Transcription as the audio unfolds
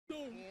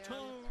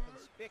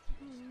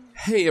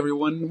Hey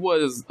everyone, what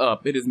is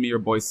up? It is me, your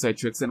boy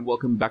Citrix, and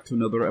welcome back to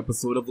another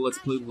episode of Let's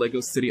Play LEGO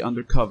City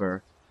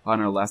Undercover. On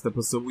our last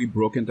episode, we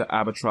broke into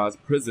Albatross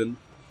prison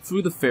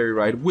through the ferry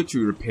ride, which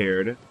we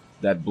repaired,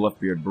 that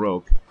Bluffbeard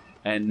broke.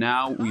 And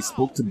now we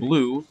spoke to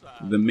Blue,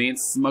 the main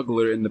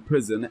smuggler in the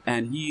prison,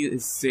 and he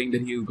is saying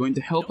that he is going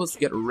to help us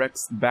get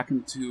Rex back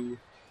into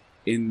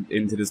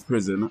this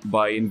prison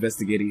by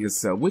investigating his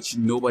cell, which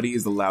nobody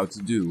is allowed to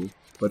do.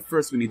 But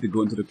first we need to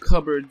go into his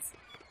cupboards,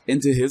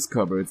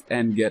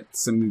 and get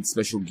some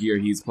special gear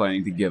he's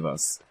planning to give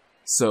us.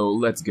 So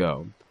let's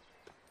go.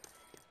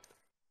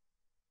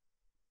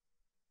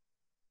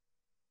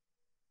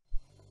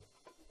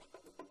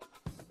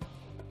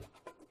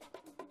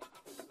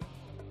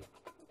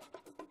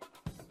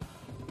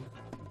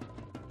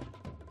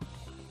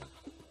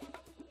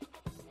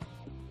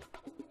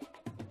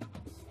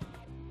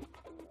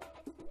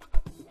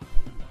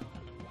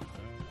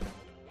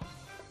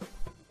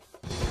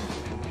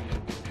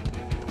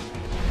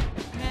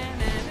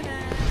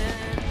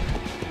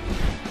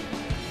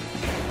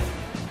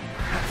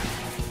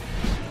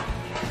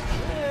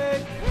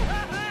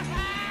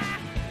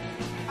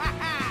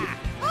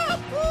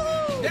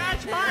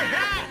 That's my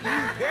hat,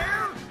 you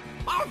care?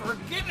 Oh,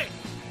 forget it.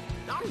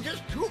 I'm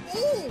just too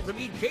old to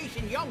be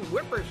chasing young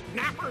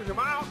whippersnappers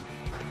about.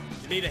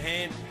 You need a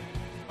hand?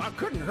 I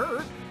couldn't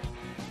hurt.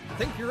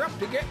 Think you're up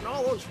to getting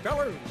all those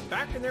fellers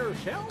back in their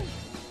cells?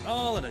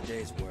 All in a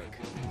day's work.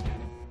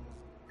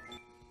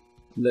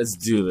 Let's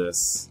do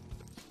this.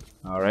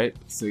 Alright,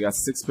 so we got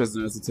 6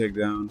 prisoners to take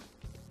down.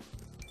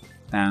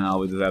 And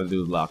all we just have to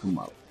do is lock them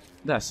up.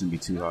 That shouldn't be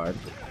too hard.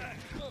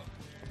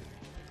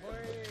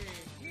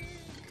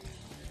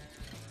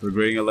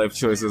 Regretting your life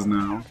choices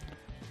now.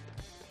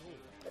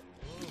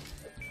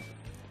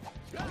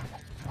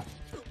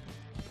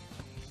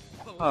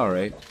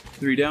 Alright,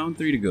 3 down,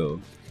 3 to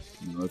go.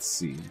 Let's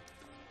see.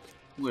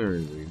 Where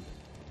is he?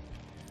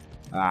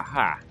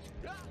 Aha!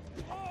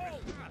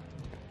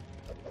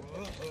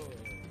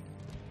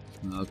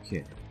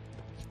 Okay.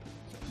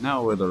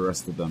 Now where the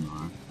rest of them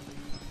are.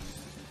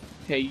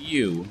 Hey,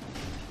 you!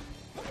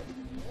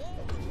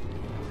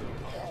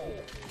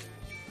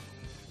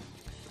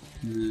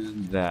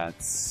 And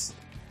that's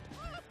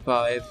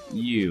 5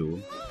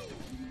 you.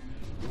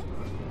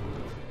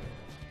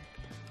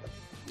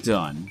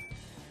 Done.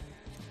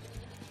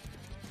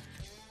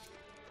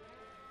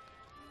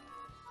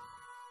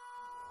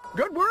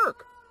 Good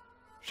work.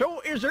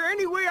 So, is there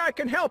any way I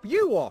can help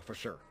you,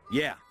 officer?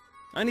 Yeah.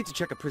 I need to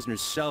check a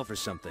prisoner's cell for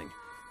something.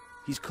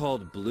 He's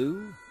called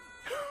Blue?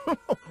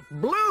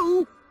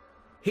 Blue?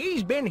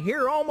 He's been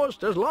here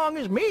almost as long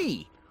as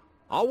me.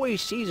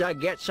 Always sees I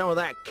get some of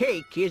that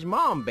cake his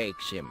mom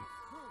bakes him.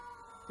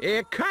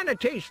 It kinda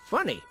tastes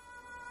funny.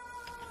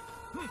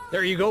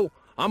 There you go.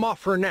 I'm off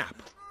for a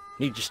nap.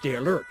 Need to stay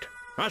alert.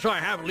 That's why I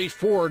have at least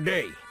 4 a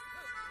day.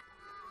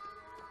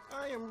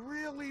 I am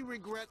really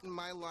regretting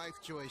my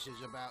life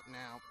choices about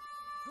now.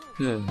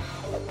 Good.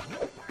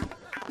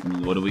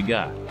 What do we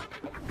got?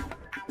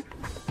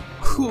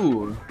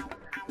 Cool.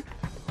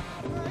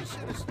 I should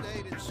have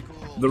stayed in school.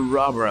 The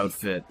robber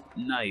outfit.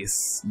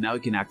 Nice. Now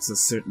we can access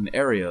certain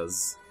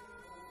areas.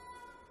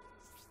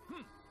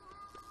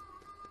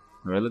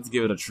 Alright, let's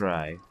give it a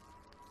try.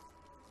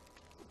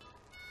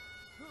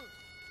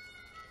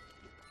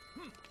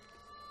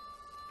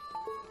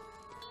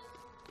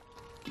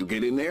 You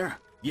get in there?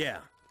 Yeah.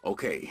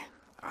 Okay.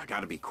 I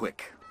gotta be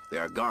quick.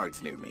 There are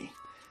guards near me.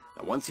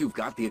 Now, once you've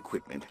got the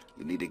equipment,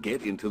 you need to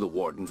get into the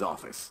warden's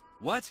office.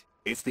 What?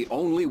 It's the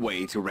only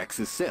way to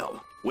Rex's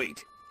cell.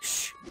 Wait.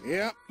 Shh.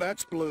 Yep,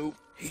 that's Blue.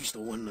 He's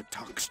the one that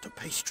talks to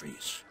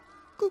pastries.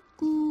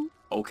 Cuckoo.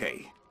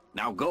 Okay.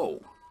 Now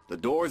go. The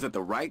door's at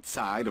the right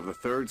side of the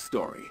 3rd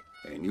story.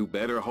 And you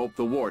better hope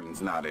the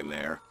warden's not in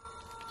there.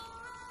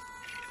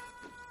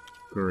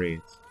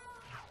 Great.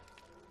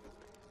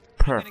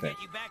 Gonna Perfect.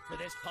 get you back for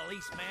this,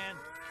 policeman.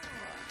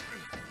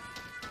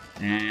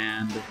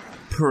 And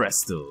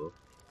presto.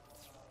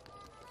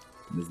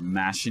 There's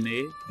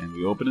machine, and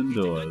we open the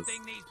doors. Good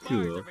thing these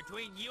bars Cool. are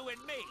between you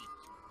and me.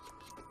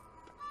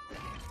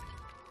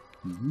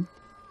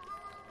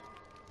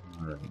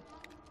 Alright.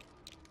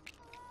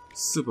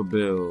 Super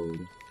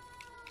build.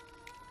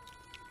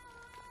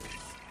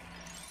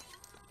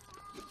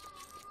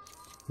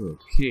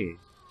 Okay.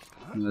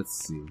 Let's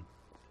see.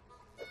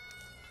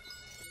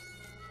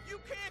 You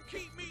can't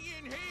keep me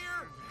in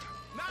here.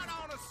 Not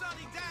on a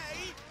sunny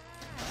day.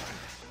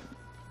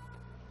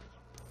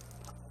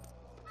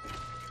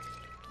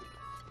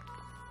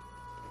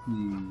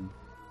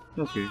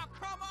 Okay. Oh,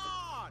 come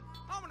on.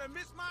 I'm gonna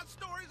miss my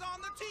stories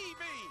on the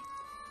TV.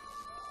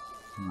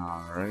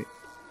 Alright.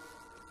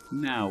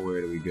 Now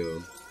where do we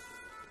go?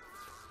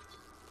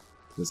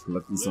 Just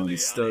collecting some of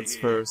these studs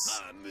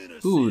first.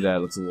 Ooh,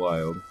 that looks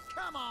wild.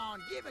 Come on,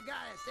 give a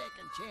guy a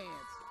second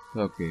chance.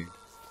 Okay.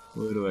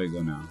 Where do I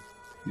go now?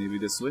 Maybe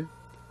this way?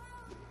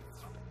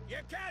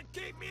 You can't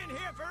keep me in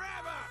here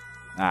forever.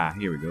 Ah,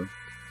 here we go.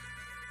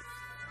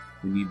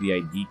 We need the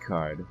ID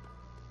card.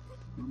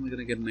 How am I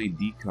gonna get an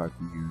ID card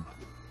from here?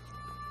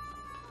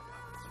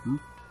 Huh?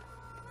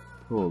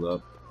 Hold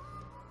up.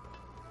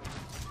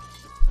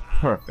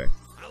 Perfect.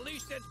 At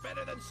least it's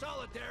better than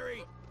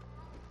solitary.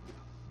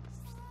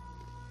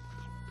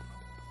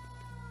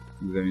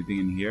 Is there anything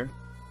in here?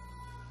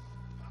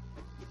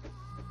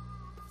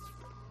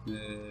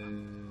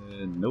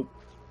 Nope.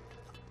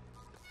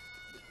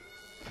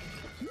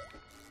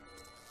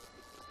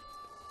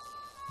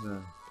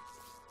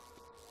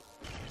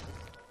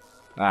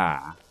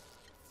 Ah.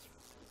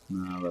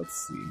 Now let's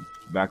see.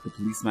 Back to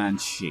Policeman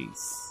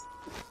Chase.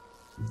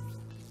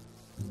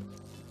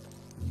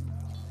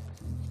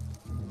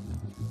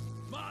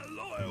 My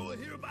lawyer will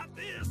hear about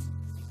this.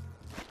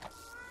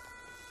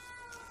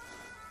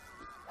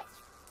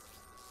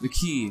 The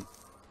key.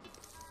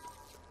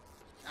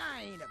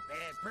 I ain't a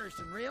bad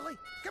person, really.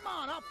 Come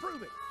on, I'll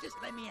prove it. Just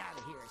let me out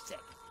of here a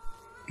second.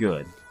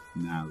 Good.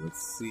 Now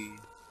let's see.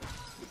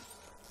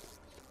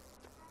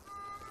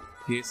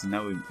 Okay, so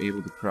now we're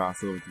able to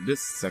cross over to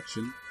this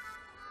section.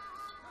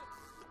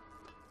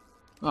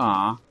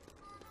 Ah,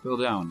 fell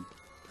down.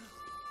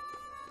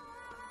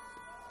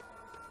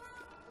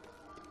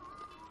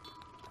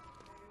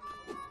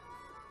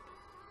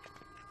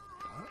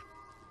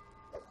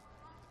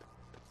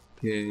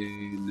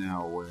 Okay,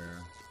 now where?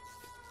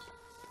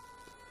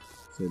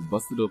 So I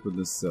busted open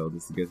this cell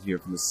just to get here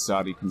from the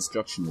Saudi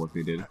construction work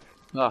they did.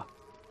 Ah,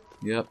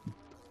 yep.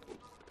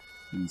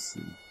 Let's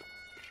see.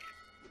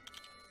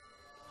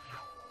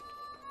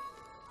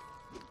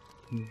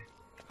 Okay.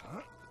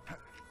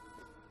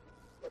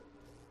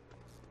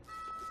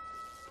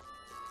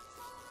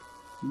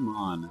 Come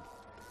on.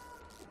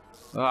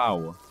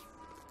 Ow.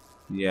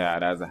 Yeah,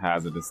 that's a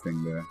hazardous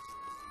thing there.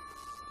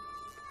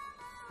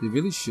 They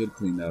really should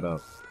clean that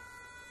up.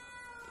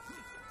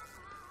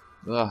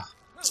 Ugh.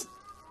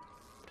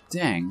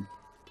 Dang.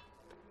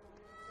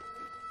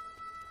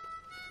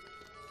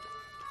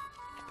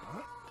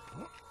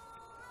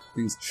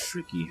 Thing's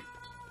tricky.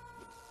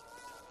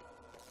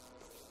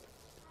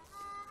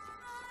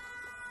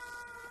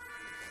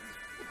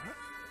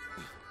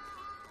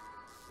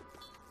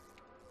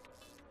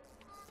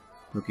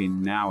 Okay,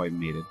 now I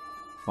made it.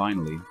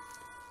 Finally.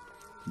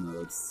 Now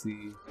let's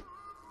see.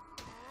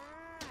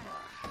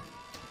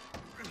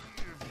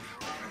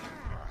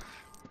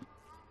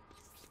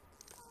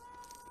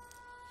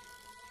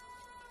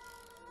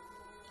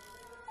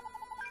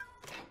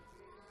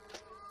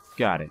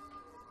 Got it.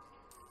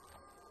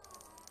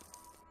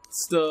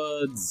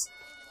 Studs.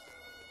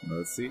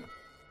 Let's see.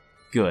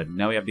 Good.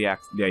 Now we have the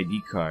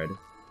ID card.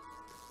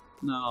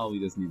 Now all we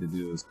just need to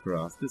do is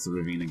cross this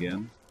ravine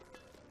again.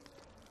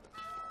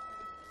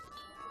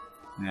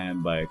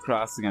 And by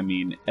crossing, I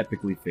mean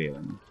epically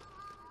failing.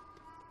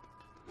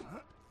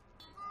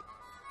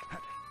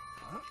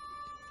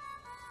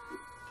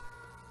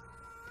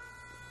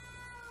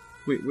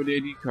 Wait, where'd the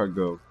ID card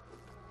go?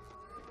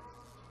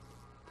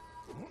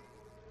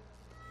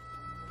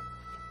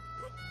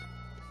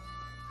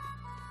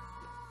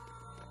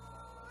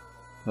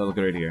 Oh, look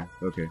right here.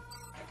 Okay.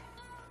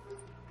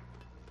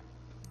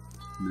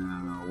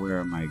 Now, where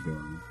am I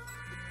going?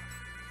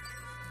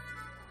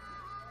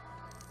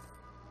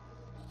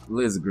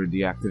 Lizgrid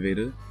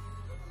deactivated.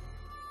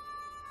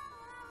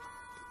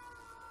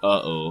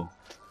 Uh-oh.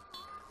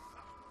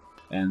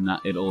 And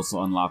it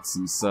also unlocks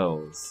some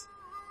cells.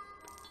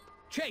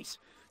 Chase,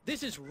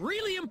 this is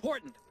really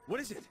important.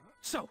 What is it?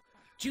 So,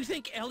 do you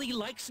think Ellie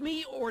likes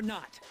me or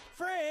not?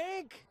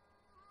 Frank!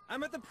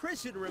 I'm at the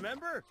prison,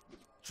 remember?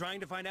 Trying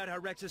to find out how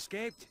Rex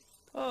escaped.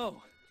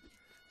 Oh,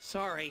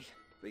 sorry.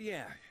 But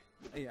yeah,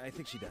 I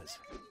think she does.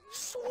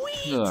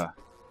 Sweet! Ugh.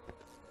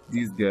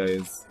 These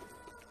guys.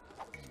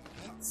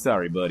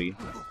 Sorry, buddy.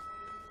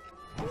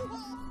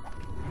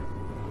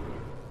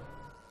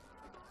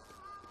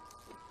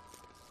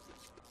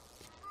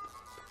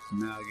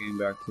 Now getting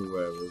back to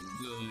where we're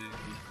doing.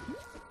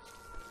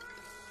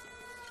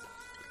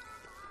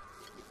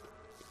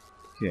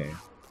 Okay.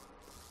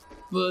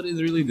 But it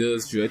really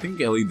does true. I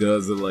think Ellie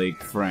does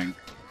like Frank.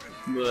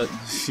 But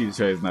she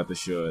tries not to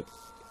show it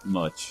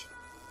much.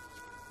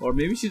 Or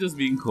maybe she's just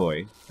being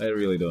coy. I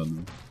really don't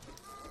know.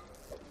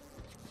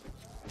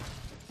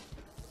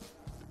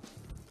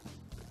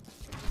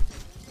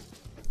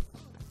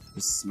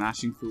 Just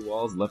smashing through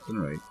walls left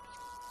and right.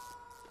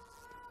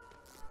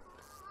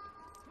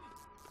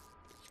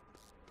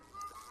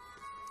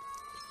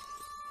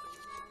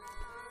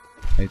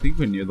 I think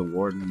we're near the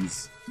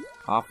warden's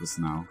office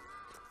now.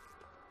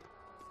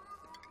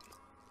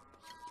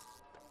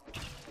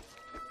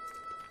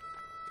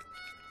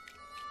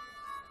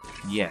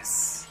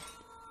 Yes.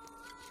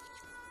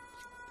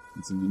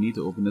 And so we need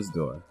to open this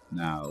door.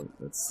 Now,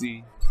 let's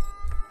see.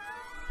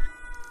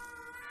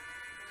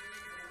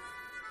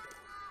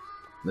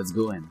 Let's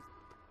go in.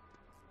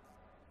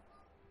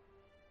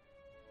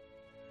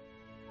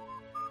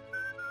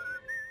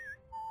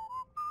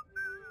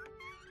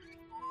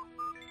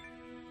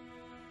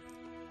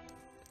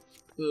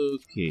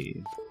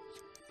 Okay.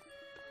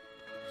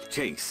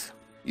 Chase,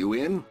 you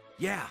in?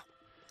 Yeah.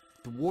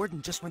 The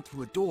warden just went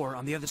through a door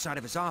on the other side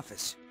of his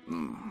office.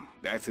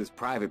 That's his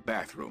private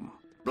bathroom.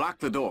 Block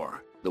the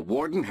door. The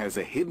warden has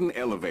a hidden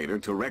elevator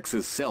to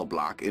Rex's cell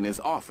block in his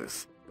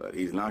office, but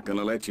he's not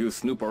gonna let you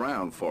snoop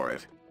around for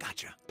it.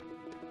 Gotcha.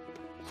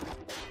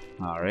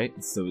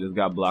 Alright, so we just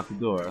gotta block the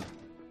door.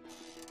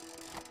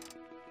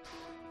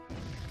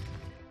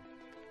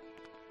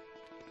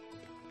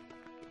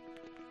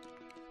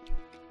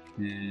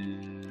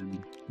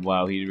 And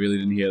wow, he really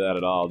didn't hear that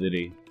at all, did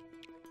he?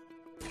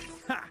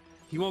 Ha!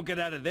 He won't get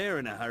out of there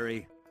in a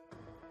hurry.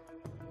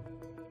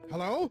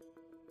 Hello?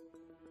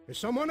 Is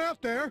someone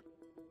out there?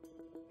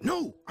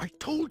 No, I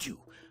told you.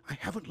 I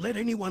haven't let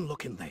anyone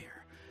look in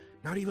there.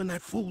 Not even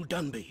that fool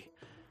Dunby.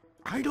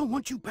 I don't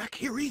want you back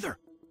here either.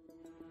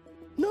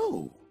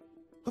 No.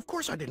 Of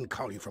course I didn't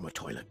call you from a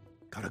toilet.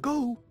 Gotta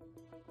go.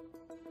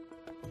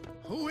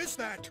 Who is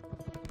that?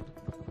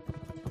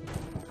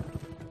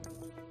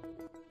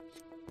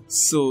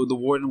 So the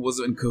warden was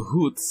in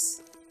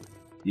cahoots.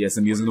 Yes,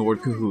 I'm using the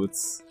word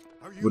cahoots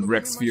with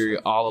Rex Fury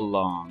all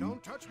along.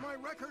 Don't touch my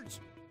records.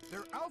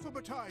 They're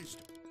alphabetized.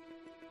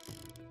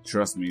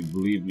 Trust me,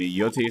 believe me,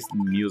 your taste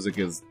in music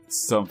is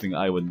something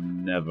I would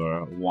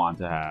never want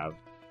to have.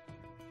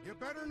 You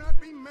better not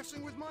be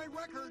messing with my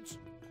records.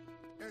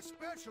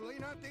 Especially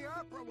not the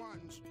opera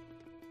ones.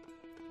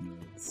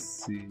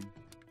 Let's see.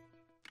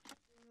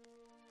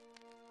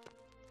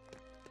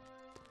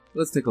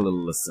 Let's take a little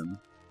listen.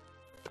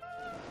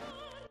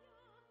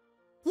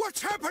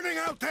 What's happening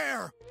out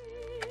there?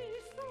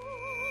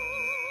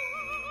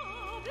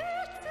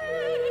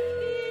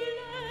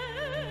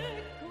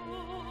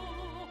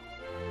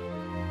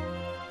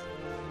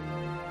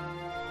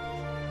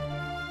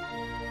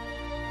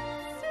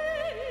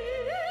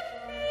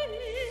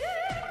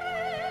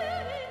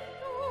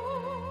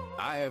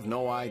 I have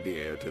no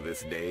idea to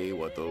this day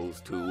what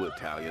those two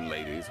Italian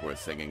ladies were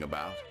singing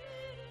about.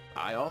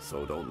 I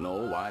also don't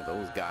know why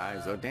those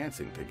guys are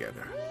dancing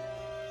together.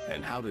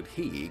 And how did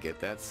he get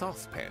that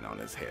saucepan on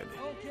his head?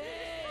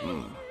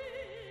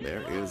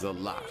 There is a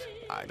lot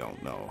I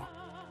don't know.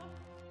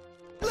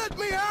 Let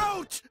me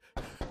out!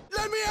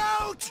 Let me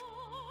out!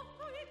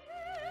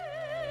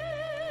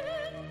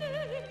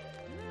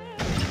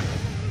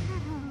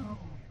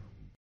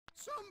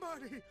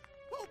 Somebody,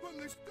 open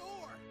this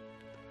door!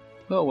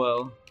 Oh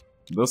well,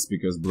 those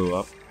speakers blew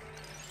up.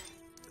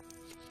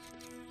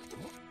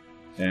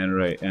 And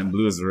right, and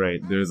Blue is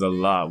right, there's a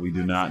lot we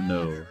do not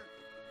know.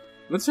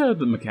 Let's try out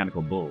the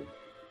mechanical bull.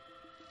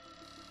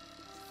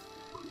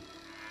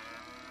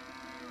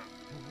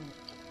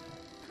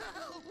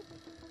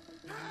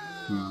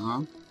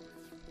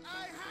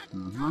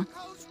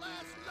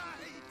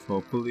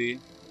 Hopefully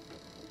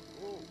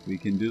we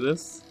can do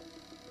this.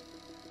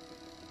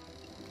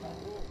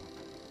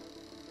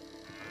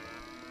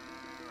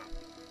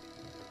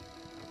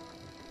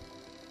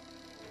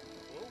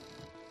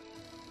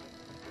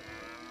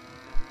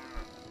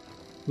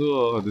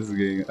 Oh, this is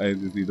getting, I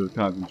just need to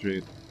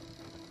concentrate.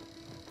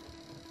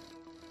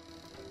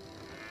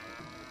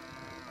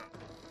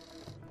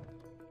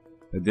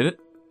 I did it?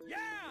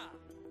 Yeah!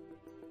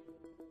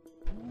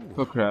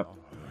 Oh crap.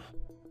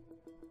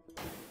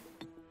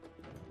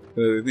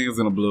 I think it's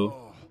gonna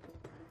blow.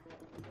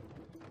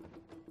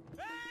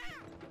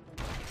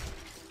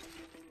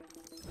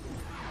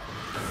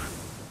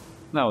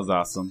 That was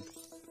awesome.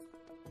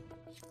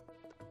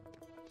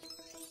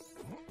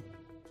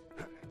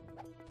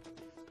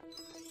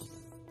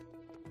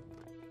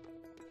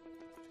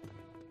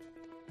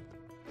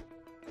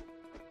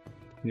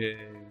 Yay.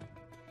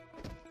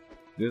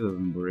 This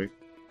doesn't break.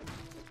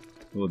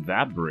 Well,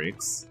 that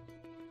breaks.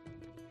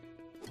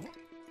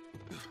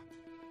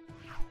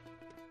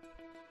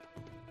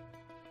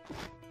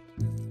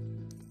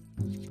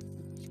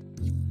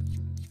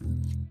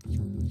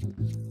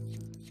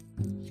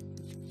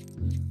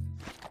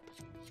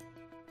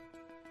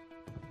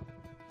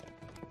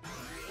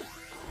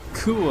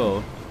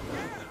 Cool.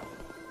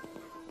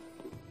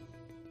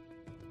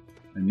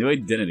 A new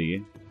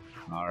identity.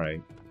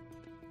 Alright.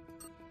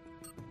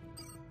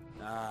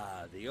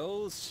 Ah, the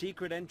old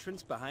secret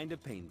entrance behind a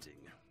painting.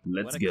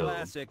 Let's what a go.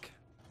 Classic.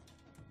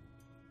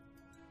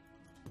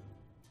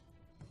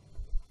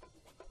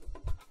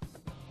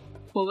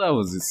 Well, that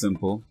was just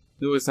simple.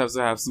 You always have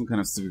to have some kind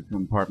of secret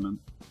compartment.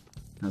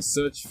 Now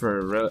search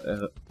for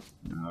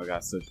no, I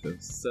gotta search the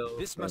cell.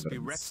 This must be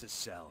evidence. Rex's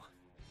cell.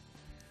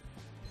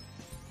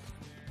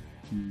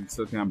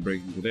 So can I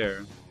break into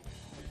there?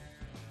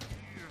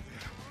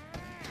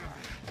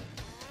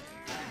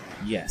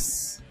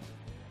 Yes.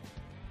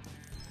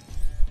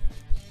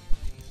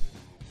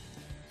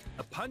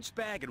 A punch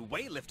bag and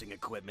weightlifting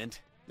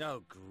equipment?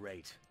 Oh,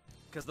 great.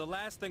 Because the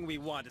last thing we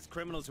want is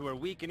criminals who are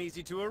weak and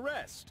easy to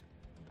arrest.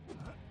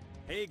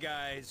 Hey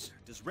guys,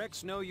 does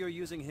Rex know you're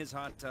using his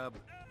hot tub?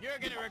 You're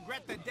gonna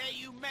regret the day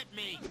you met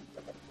me.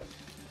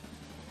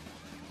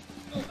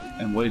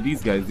 And what did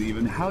these guys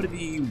even? How did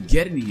he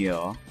get in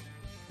here?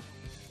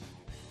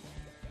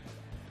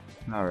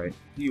 Alright,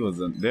 he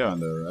wasn't there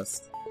under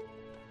arrest.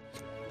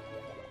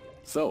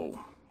 So,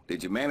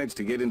 did you manage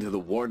to get into the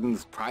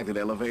warden's private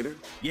elevator?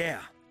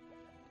 Yeah.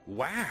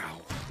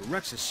 Wow.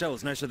 Rex's cell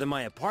is nicer than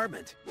my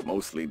apartment.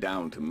 Mostly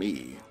down to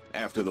me.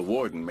 after the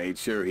warden made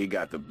sure he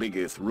got the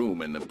biggest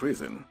room in the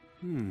prison.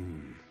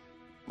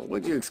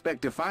 What'd you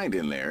expect to find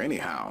in there,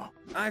 anyhow?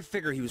 I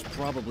figure he was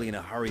probably in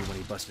a hurry when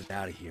he busted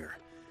out of here.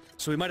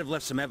 So he might have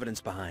left some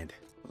evidence behind.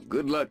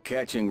 Good luck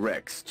catching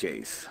Rex,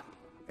 Chase.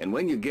 And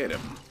when you get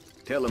him,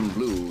 tell him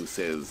Blue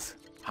says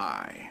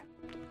hi.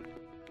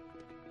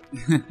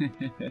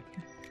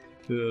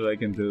 Ooh, I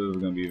can tell this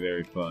is gonna be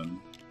very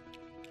fun.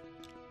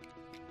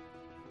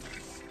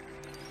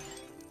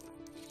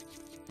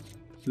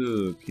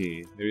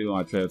 Okay, I really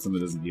want to try out some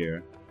of this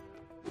gear.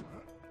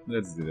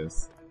 Let's do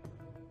this.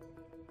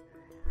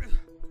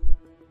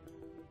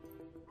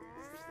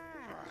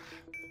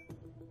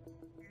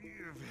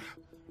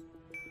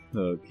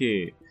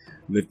 Okay,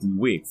 lifting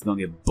weights,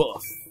 gonna get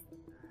buff.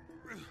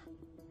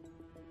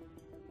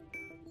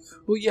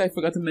 Oh yeah, I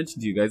forgot to mention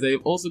to you guys, I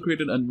have also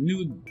created a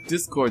new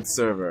Discord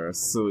server.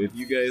 So if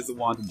you guys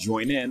want to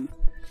join in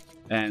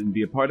and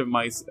be a part of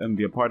my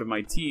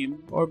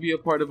team, or be a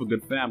part of a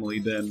good family,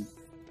 then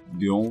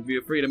don't be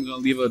afraid. I'm gonna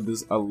leave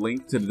a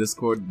link to the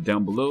Discord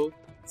down below.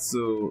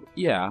 So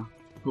yeah,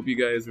 hope you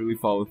guys really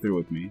follow through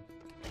with me.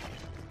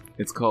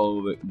 It's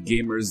called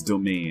Gamers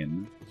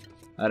Domain.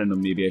 I don't know,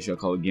 maybe I should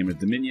call it Gamers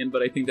Dominion,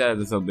 but I think that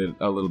is a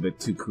little bit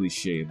too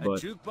cliche.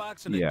 But a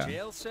jukebox in yeah. a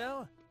jail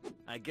cell?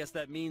 I guess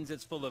that means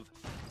it's full of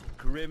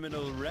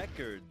criminal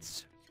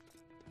records.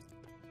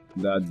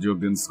 That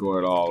joke didn't score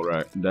at all,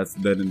 right? That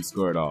didn't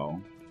score at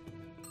all.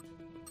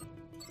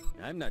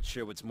 I'm not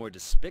sure what's more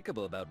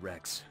despicable about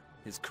Rex.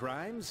 His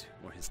crimes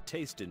or his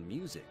taste in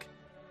music?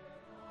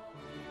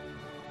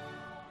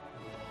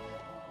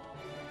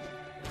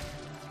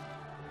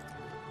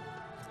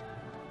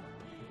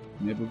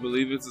 Never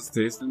believe it's his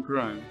taste in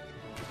crime.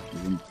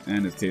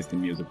 And his taste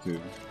in music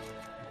too.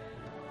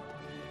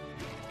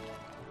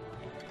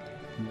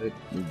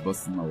 We're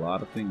busting a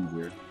lot of things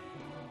here.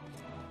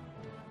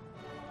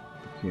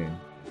 Okay.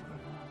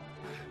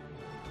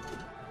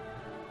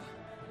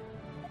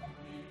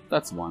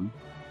 That's one.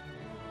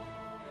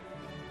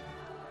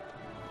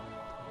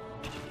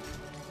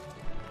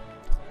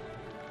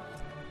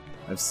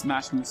 I've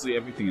smashed mostly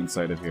everything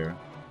inside of here.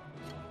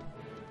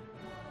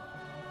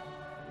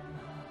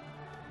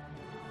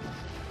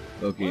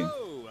 Okay.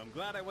 Whoa, I'm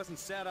glad I wasn't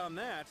sat on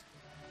that.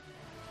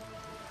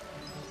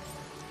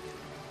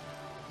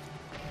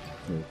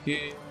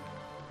 Okay.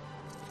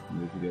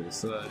 Move to the other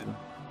side.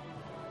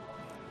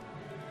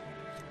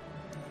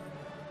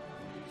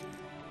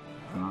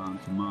 Come on,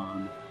 come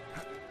on.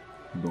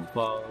 Don't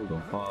fall,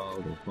 don't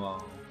fall, don't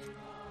fall.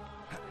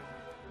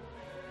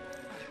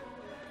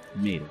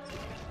 Made it.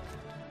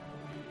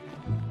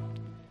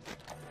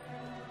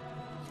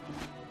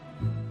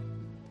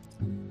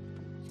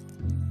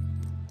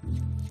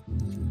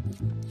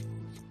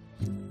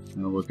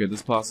 Now where could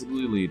this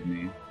possibly lead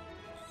me?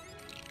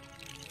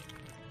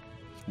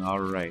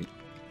 Alright.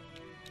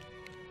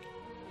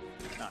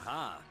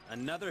 Aha,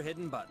 another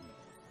hidden button.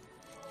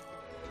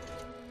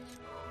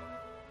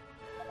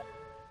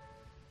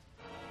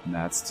 And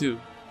that's two.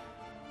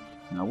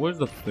 Now where's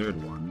the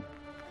third one?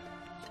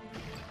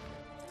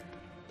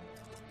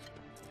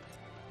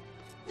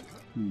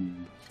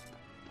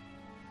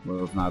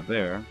 Well, it's not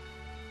there.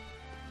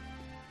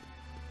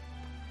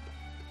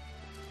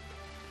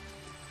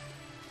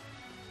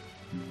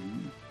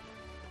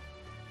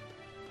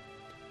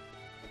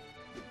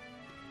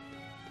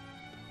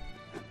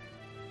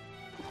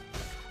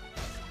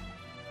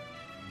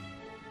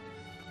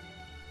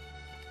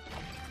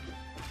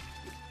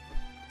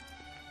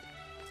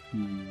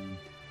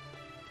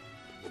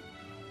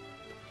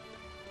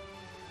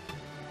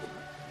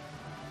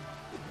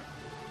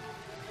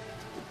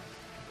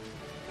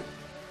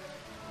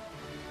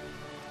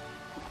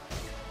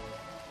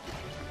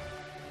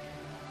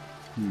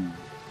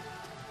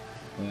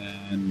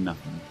 And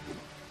nothing.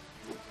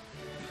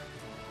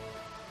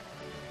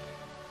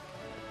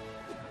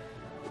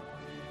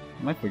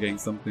 Am I forgetting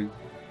something?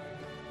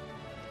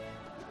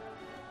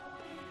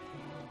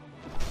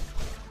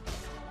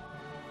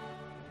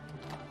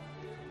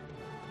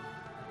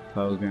 If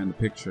I was behind the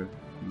picture.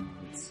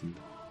 Let's see.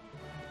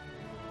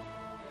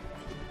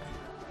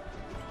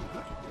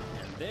 And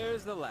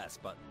there's the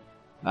last button.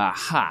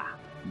 Aha!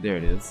 There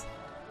it is.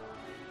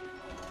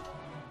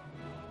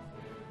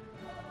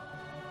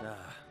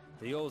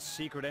 The old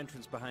secret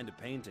entrance behind a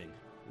painting.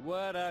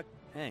 What a...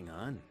 Hang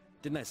on.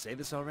 Didn't I say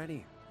this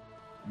already?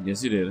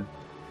 Yes, you did.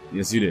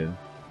 Yes, you did.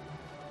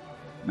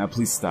 Now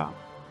please stop.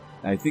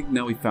 I think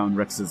now we found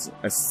Rex's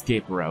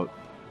escape route,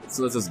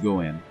 so let's just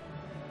go in.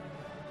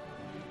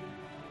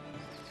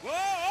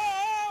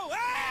 Whoa!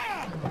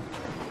 Ah!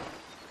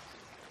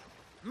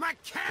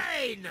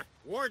 McCain!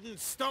 Warden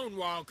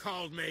Stonewall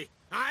called me.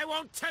 I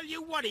won't tell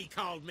you what he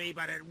called me,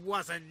 but it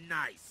wasn't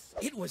nice.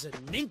 It was a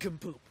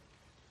nincompoop.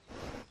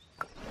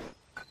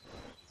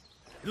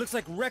 It looks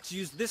like Rex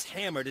used this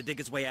hammer to dig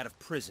his way out of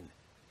prison.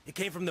 It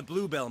came from the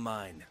Bluebell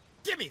mine.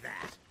 Give me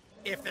that.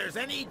 If there's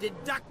any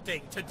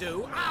deducting to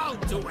do, I'll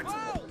do it.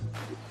 Whoa!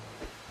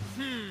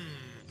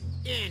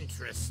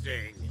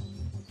 Interesting.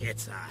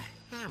 It's a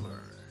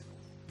hammer.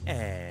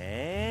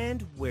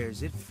 And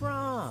where's it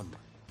from?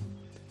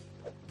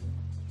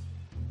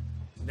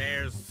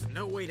 There's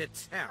no way to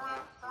tell,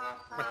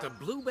 but the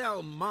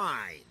Bluebell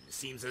Mine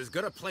seems as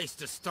good a place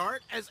to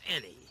start as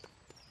any.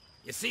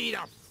 You see,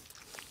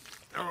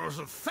 there was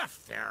a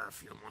theft there a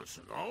few months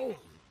ago.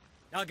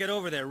 I'll get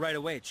over there right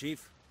away,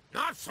 Chief.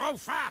 Not so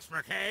fast,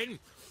 McCain.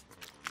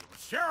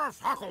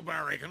 Sheriff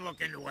Huckleberry can look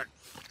into it.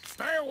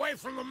 Stay away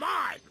from the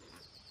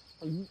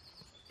mine.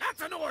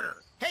 That's an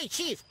order. Hey,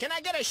 Chief, can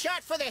I get a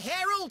shot for the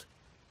Herald?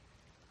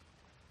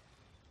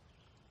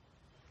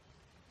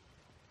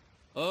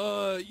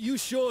 You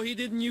sure he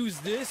didn't use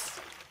this?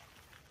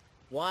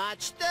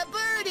 Watch the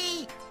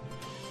birdie!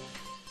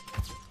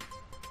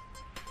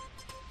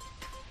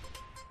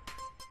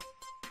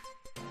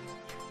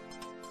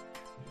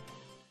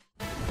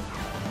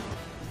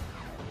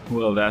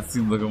 Well, that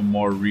seems like a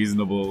more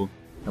reasonable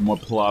and more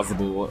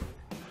plausible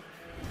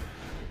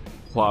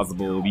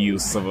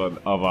use of a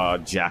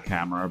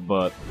jackhammer,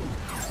 but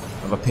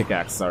of a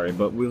pickaxe. Sorry,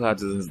 but we'll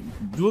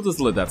just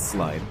let that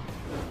slide.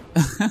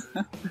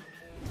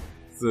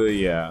 So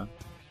yeah,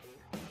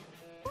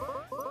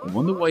 I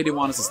wonder why they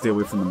want us to stay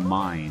away from the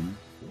mine.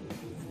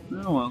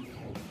 Oh well,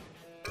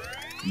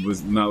 it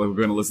was not like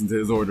we're gonna listen to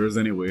his orders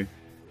anyway.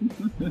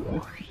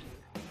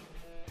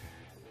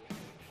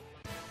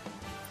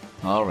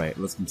 Alright,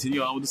 let's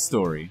continue on with the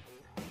story.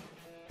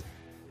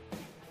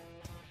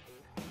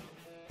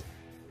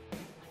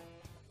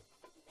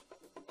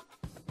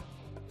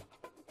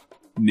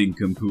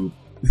 Nincompoop.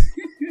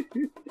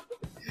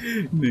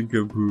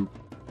 Nincompoop.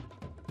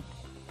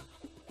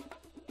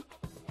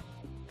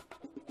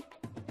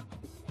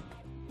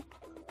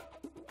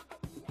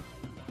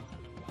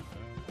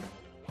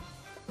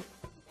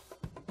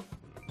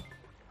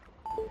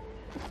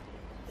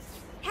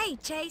 Hey,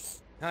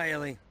 Chase. Hi,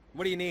 Ellie.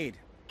 What do you need?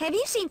 Have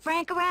you seen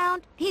Frank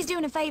around? He's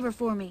doing a favor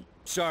for me.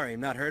 Sorry,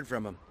 not heard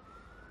from him.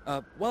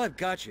 While I've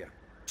got you,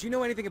 do you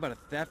know anything about a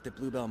theft at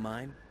Bluebell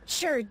Mine?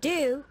 Sure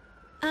do.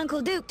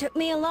 Uncle Duke took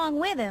me along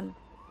with him.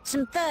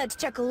 Some thugs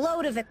took a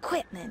load of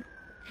equipment.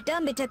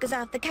 Dumby took us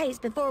off the case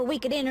before we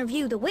could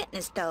interview the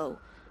witness, though.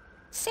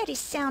 Said he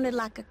sounded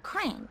like a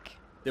crank.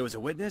 There was a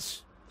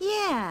witness?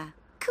 Yeah,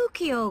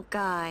 kooky old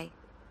guy.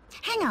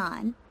 Hang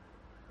on.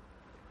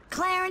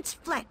 Clarence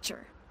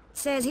Fletcher.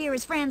 Says here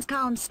his friends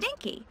call him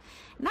Stinky.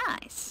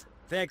 Nice.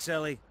 Thanks,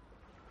 Ellie.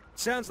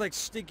 Sounds like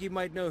Stinky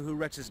might know who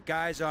Rex's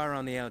guys are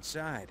on the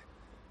outside.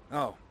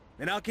 Oh,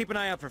 and I'll keep an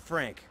eye out for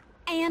Frank.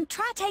 And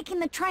try taking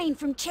the train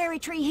from Cherry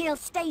Tree Hill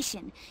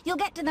Station. You'll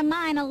get to the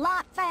mine a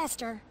lot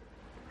faster.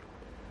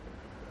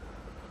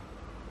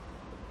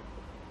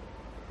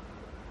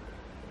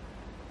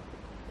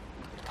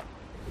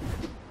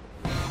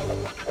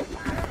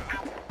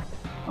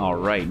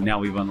 Alright, now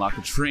we've unlocked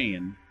the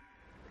train.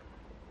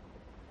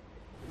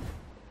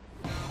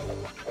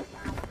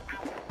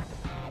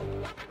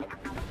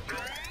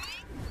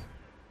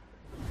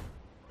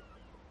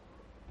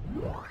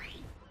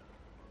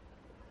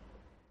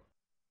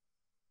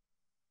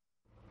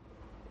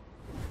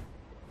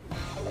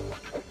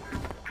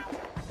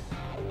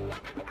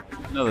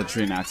 Another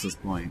train access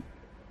point.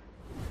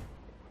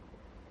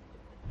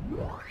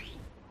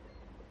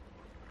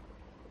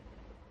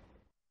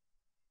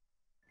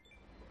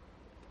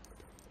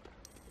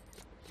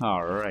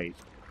 Alright.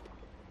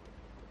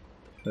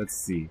 Let's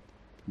see.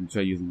 I'm gonna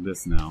try using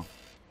this now.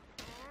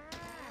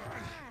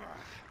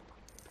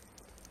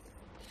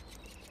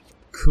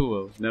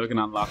 Cool. Now we can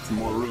unlock some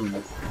more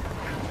rooms.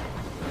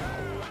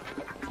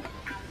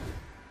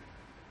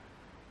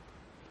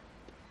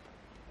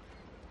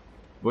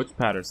 Butch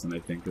Patterson, I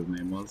think his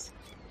name was.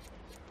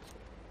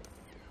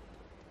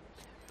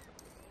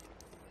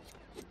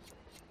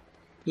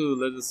 Ooh,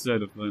 let's just try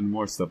to find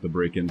more stuff to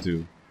break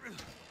into.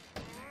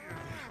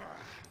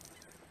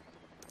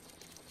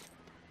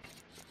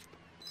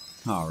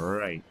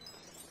 Alright.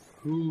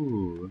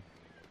 Ooh.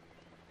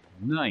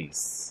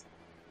 Nice.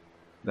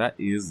 That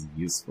is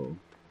useful.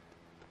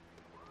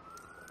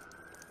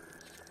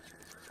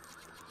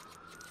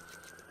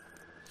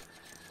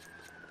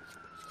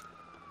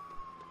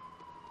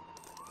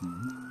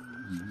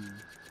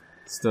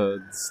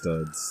 Studs,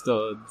 studs,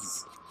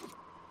 studs.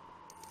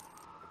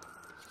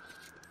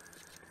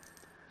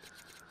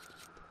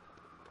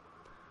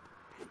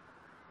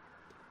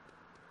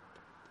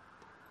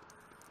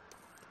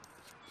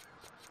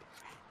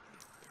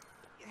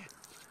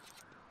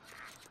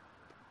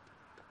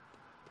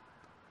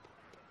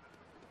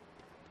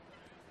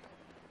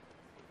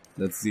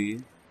 Let's see.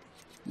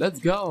 Let's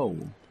go.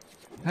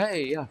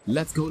 Hey,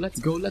 let's go, let's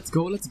go, let's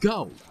go, let's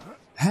go.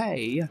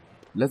 Hey,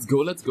 let's go,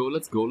 let's go,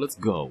 let's go, let's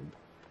go.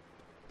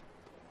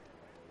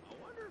 I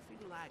wonder if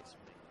he likes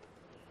me.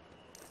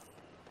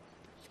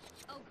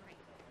 Oh, great.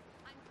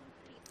 I'm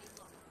completely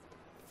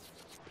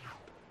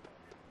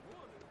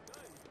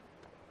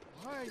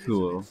lost.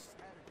 Cool.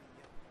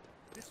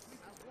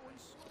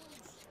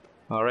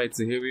 Alright,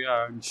 so here we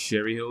are on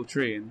Cherry Hill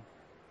Train.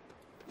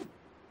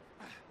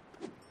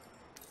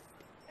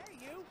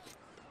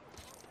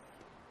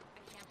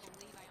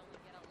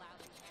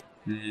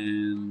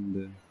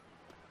 And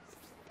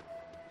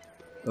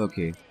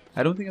okay,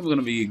 I don't think I'm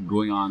gonna be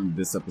going on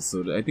this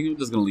episode. I think I'm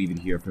just gonna leave it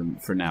here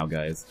for now,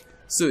 guys.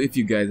 So if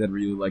you guys had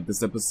really liked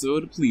this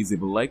episode, please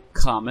leave a like,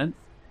 comment,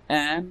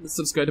 and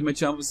subscribe to my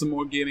channel for some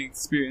more gaming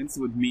experience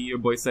with me, your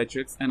boy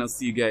Citrix, and I'll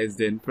see you guys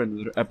then for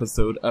another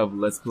episode of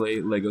Let's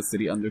Play LEGO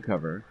City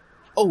Undercover.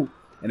 Oh,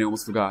 and I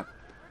almost forgot.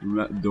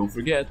 Don't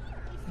forget,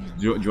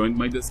 join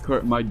my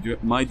Discord,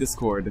 my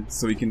Discord,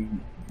 so we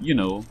can, you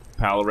know,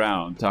 pal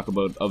around, talk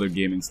about other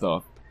gaming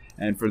stuff.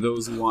 And for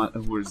those who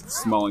are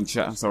small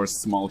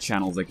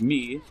channels like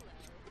me,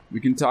 we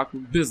can talk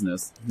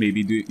business,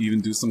 maybe even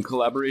do some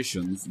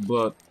collaborations.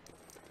 But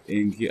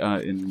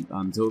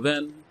until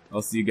then,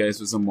 I'll see you guys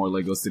for some more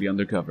LEGO City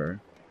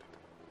Undercover.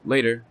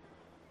 Later.